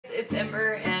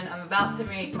about to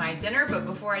make my dinner, but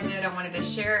before I did, I wanted to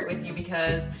share it with you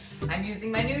because I'm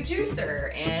using my new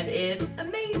juicer and it's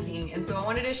amazing. And so I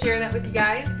wanted to share that with you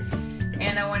guys,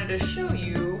 and I wanted to show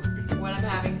you what I'm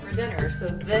having for dinner. So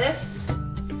this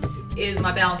is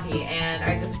my bounty, and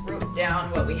I just wrote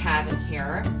down what we have in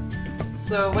here.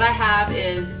 So what I have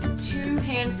is 2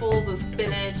 handfuls of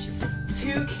spinach,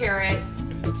 2 carrots,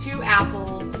 2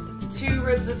 apples, 2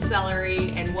 ribs of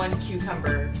celery, and 1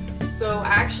 cucumber. So I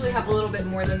actually have a little bit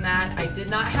more than that. I did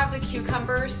not have the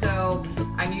cucumber, so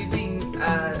I'm using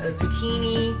a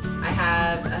zucchini. I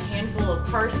have a handful of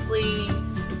parsley,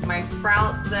 my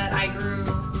sprouts that I grew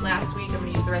last week. I'm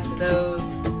gonna use the rest of those.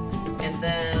 And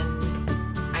then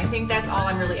I think that's all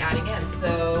I'm really adding in.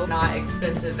 So not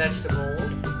expensive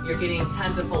vegetables. You're getting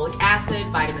tons of folic acid,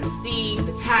 vitamin C,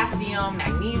 potassium,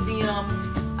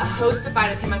 magnesium, a host of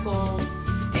phytochemicals,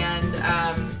 and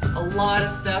a lot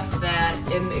of stuff that,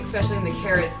 especially in the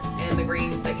carrots and the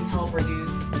greens, that can help reduce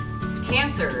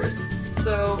cancers.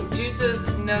 So juices,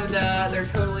 no duh, they're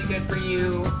totally good for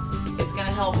you. It's gonna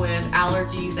help with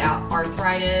allergies,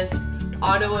 arthritis,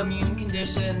 autoimmune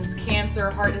conditions,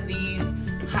 cancer, heart disease,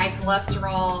 high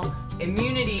cholesterol,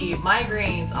 immunity,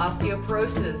 migraines,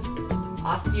 osteoporosis,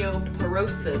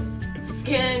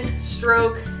 skin,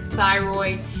 stroke,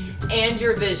 thyroid, and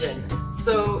your vision.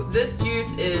 So this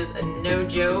juice is a no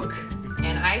joke,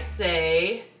 and I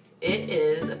say it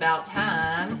is about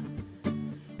time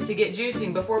to get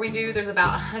juicing. Before we do, there's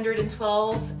about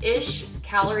 112-ish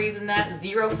calories in that,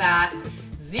 0 fat,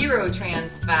 0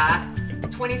 trans fat,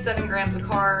 27 grams of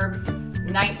carbs,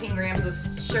 19 grams of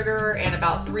sugar, and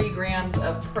about 3 grams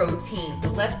of protein.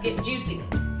 So let's get juicing.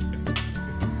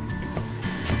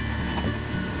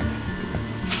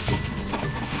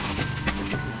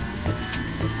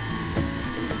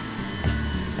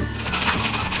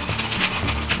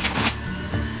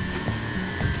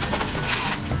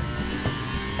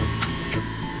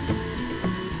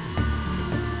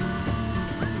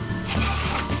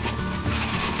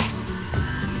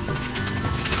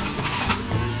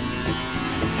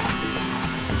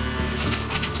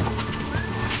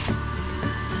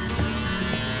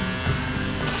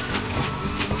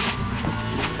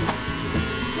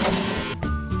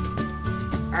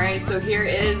 Alright, so here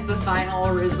is the final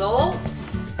result.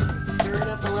 Stir it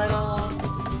up a little.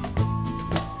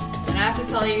 And I have to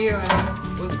tell you,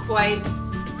 I was quite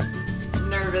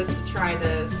nervous to try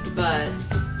this, but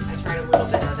I tried a little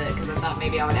bit of it because I thought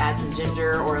maybe I would add some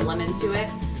ginger or a lemon to it.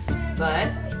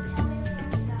 But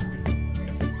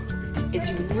it's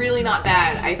really not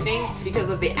bad. I think because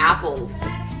of the apples.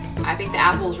 I think the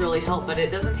apples really help, but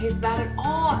it doesn't taste bad at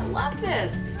all. I love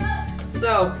this.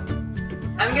 So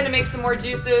I'm gonna make some more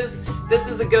juices. This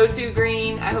is the go-to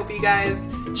green. I hope you guys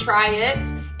try it.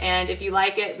 And if you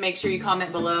like it, make sure you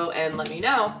comment below and let me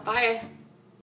know. Bye.